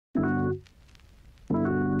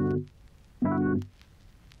Take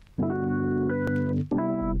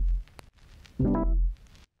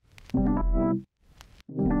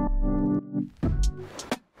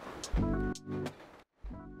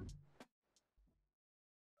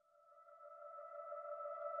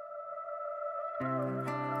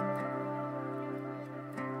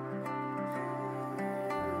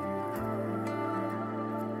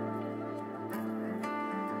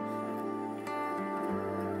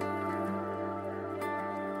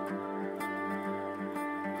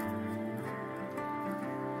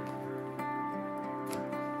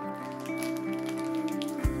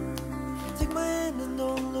my hand and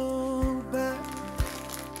don't look back.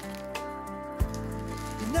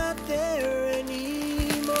 You're not there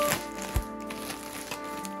anymore.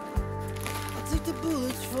 I'll take the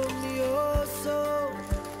bullets from your soul.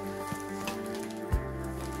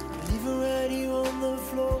 Leave it right here on the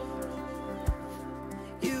floor.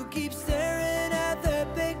 You keep staring at the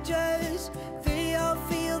pictures. They all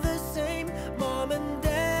feel the same. Mom and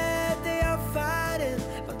dad, they are fighting,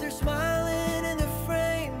 but they're smiling in the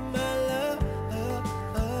frame. My love,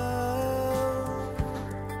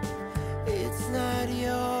 it's not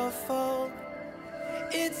your fault.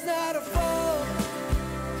 It's not a fault.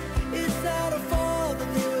 It's not a fault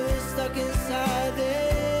that they were stuck inside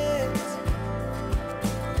this.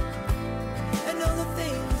 And all the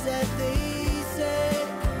things that they say,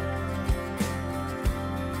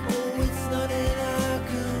 oh, it's not in our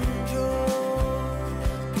control.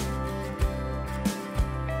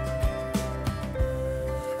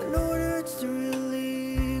 I know it hurts to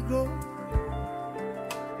really grow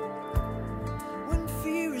when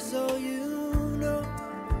fear is all you know.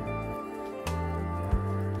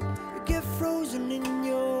 You get frozen in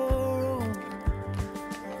your own.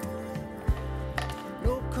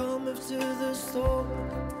 No coming to the store.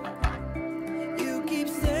 You keep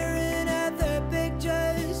staring at the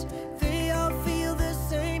pictures. They all feel the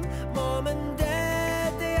same. Mom and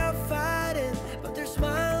dad, they are fighting, but they're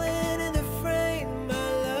smiling in the frame. My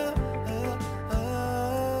love,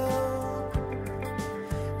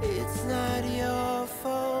 it's not your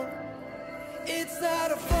fault. It's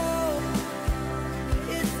not a fault.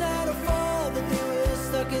 It's not a fault that they were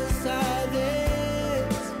stuck inside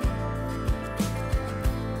this.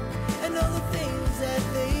 And all the things that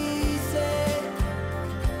they say,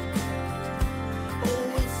 oh,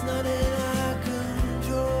 it's not in our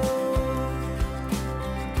control.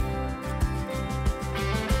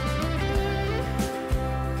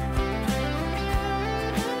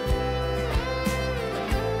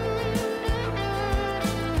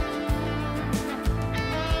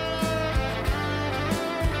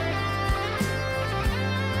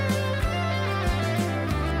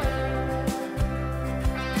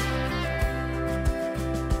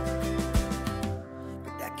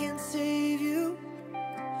 But I can't save you.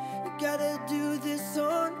 You gotta do this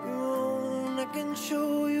on your own. I can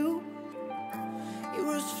show you. You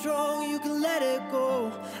were strong, you can let it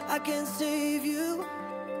go. I can't save you.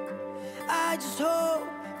 I just hope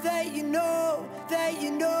that you know, that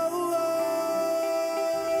you know.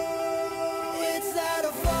 It's not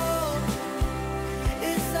a fault.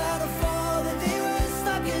 It's not a fault that they were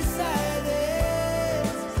stuck inside this.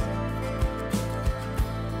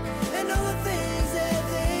 And all the things that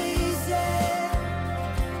they say,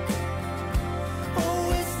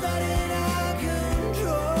 oh, it's not in our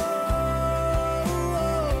control.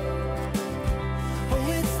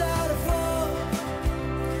 Oh, it's not a fault.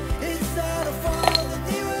 It's not a fault that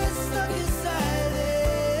they were stuck inside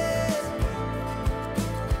this.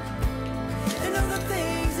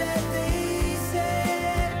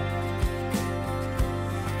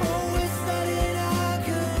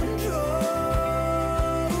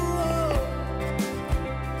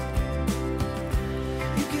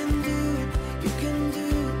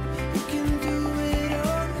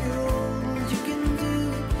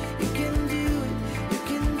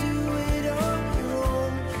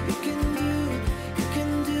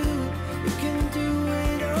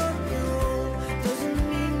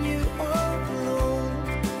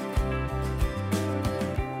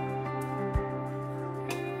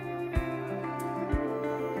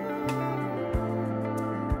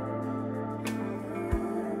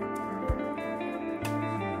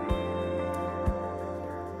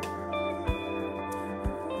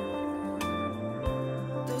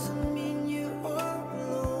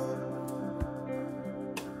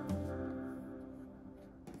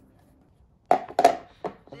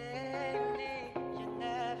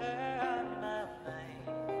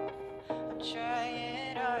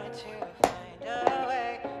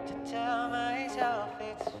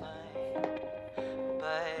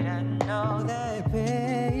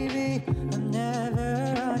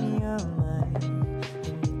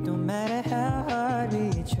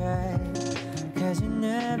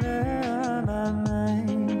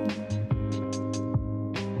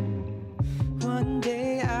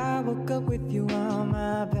 up with you on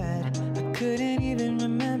my bed. I couldn't even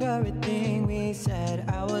remember everything we said.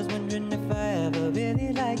 I was wondering if I ever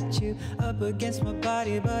really liked you up against my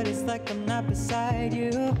body, but it's like I'm not beside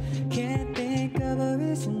you. Can't think of a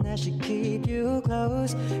reason I should keep you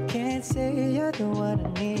close. Can't say you're the one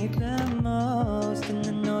I need the most, and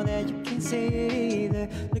I know that you can't say it either.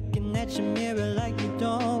 Looking at your mirror like you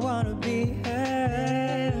don't wanna be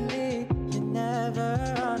hurt. You're never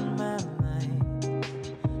on my mind.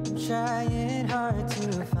 I'm trying hard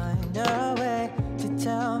to find a way to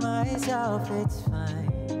tell myself it's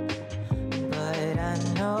fine, but I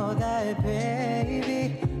know that,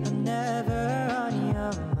 baby, I'm never on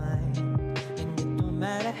your mind. And it don't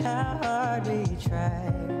matter how hard we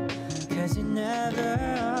try, 'cause you're never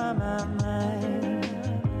on my mind.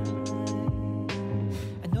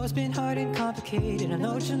 I know it's been hard and complicated. I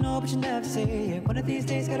know what you know, but you never say it. One of these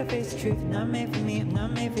days, gotta face the truth. I'm not made for me, I'm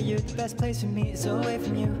not made for you. The best place for me is away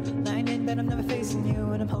from you. Lying in bed, I'm never facing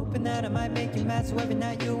you, and I'm hoping that I might make you mad, so every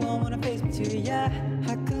night you won't wanna face me too. Yeah,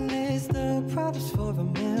 I could list the problems for a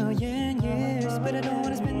million years, but I don't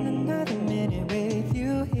wanna spend another minute with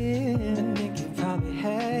you here. I think you've probably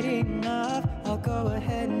had enough. I'll go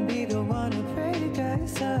ahead and be the one who breaks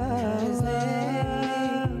us up. 'Cause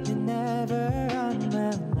lately, you're never on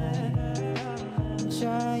my mind. I'm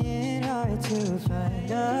trying hard to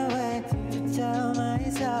find a way to tell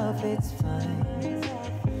myself it's fine,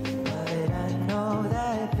 but I know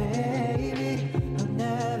that, baby, I'm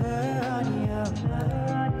never on your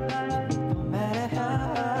mind. No matter how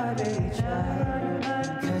hard we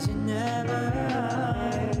try, 'cause you're never on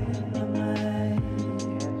my mind.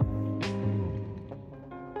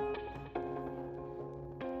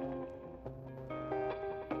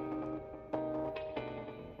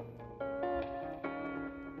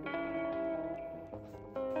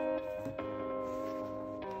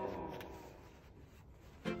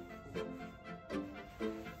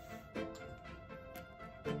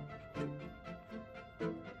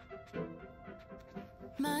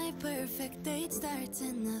 My perfect date starts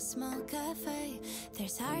in a small cafe.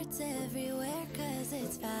 There's hearts everywhere 'cause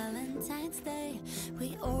it's Valentine's Day.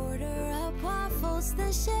 We order up waffles,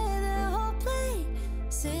 then share the whole plate.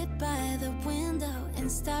 Sit by the window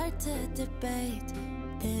and start to debate.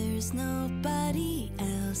 There's nobody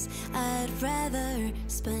else I'd rather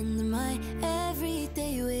spend my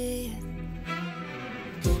everyday with.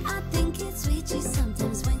 I think it's sweet, she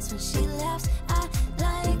sometimes winks when she laughs. I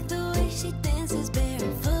like the way she dances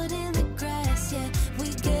barefoot in the grass. Yeah, we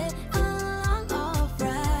get along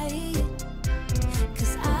alright,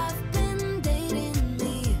 'cause I've been dating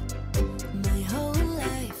me my whole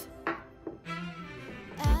life.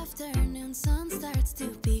 Afternoon sun starts to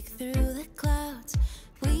peek through the clouds.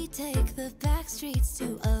 We take the back streets to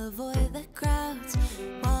avoid the crowds.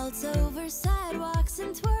 Waltz over sidewalks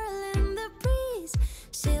and twirl in the breeze.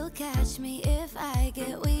 She'll catch me if I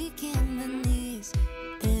get weak in the knees.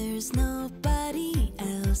 There's nobody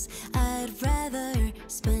else I'd rather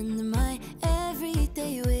spend my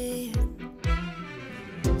everyday with.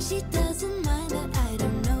 She doesn't mind that I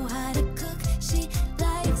don't know how to cook. She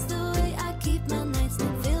likes the way I keep my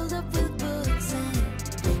nightstand filled up with books.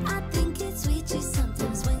 And I think it's sweet, she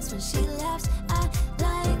sometimes winks when she laughs. I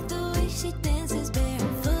like the way she dances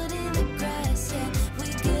barefoot in the grass. Yeah, we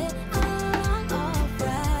get along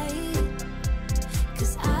alright,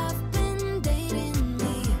 'cause I've been dating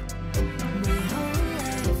me my whole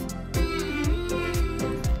life.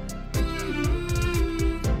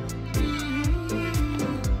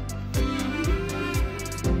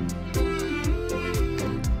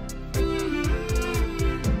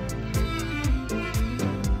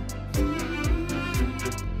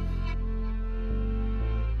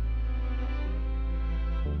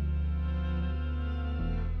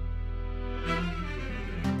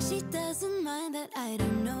 She doesn't mind that I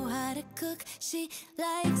don't know how to cook. She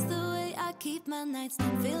likes the way I keep my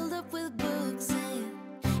nightstand filled up with books. And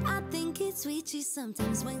I think it's sweet, she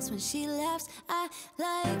sometimes winks when she laughs. I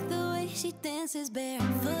like the way she dances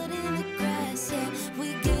barefoot in the grass. Yeah, we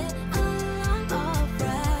get along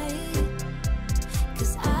alright,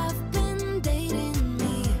 'cause I've been dating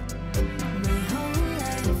me my whole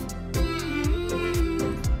life.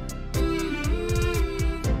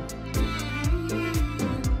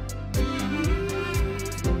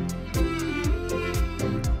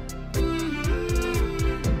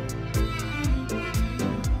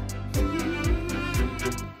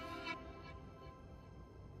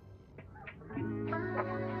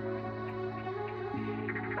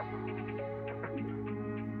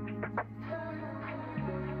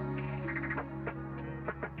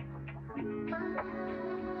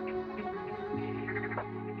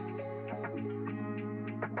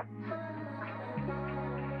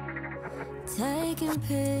 taking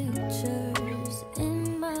pictures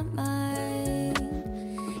in my mind.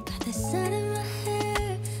 Got the sun in my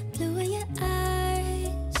hair, blue in your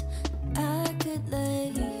eyes. I could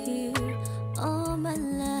lay here all my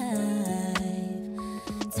life.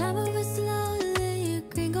 Time moves slowly,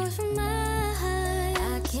 green goes from my eyes.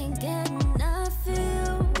 I can't get enough of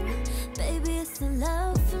you, baby, it's the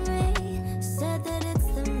love for me. Said that it's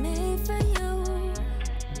the me for you.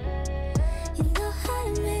 You know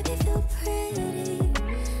how to make me feel pretty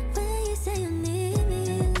when you say you need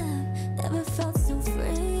me, love. Never felt so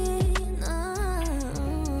free, no.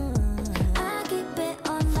 I keep it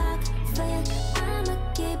on lock for you. I'ma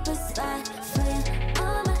keep a spot for you.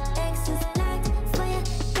 All my exes locked for you.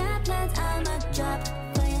 Got plans, I'ma drop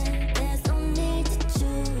for you. There's no need to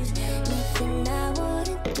choose, nothing I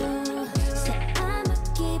wouldn't do. So I'ma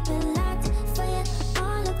keep it locked for you.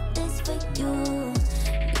 All of this for you.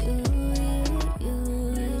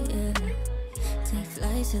 Yeah. Take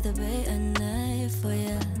flights to the bay at night for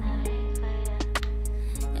ya.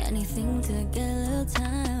 Anything to get a little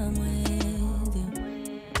time with you.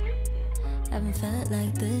 Haven't felt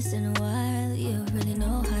like this in a while. You really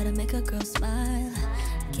know how to make a girl smile.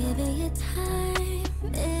 Giving you time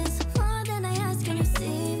is more than I ask. Can you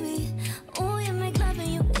see me? Oh, you make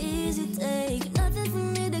loving you easy. Take nothing for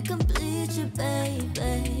me to complete you,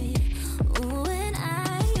 baby. Ooh, and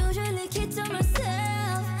I usually keep to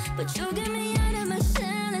myself, but you give me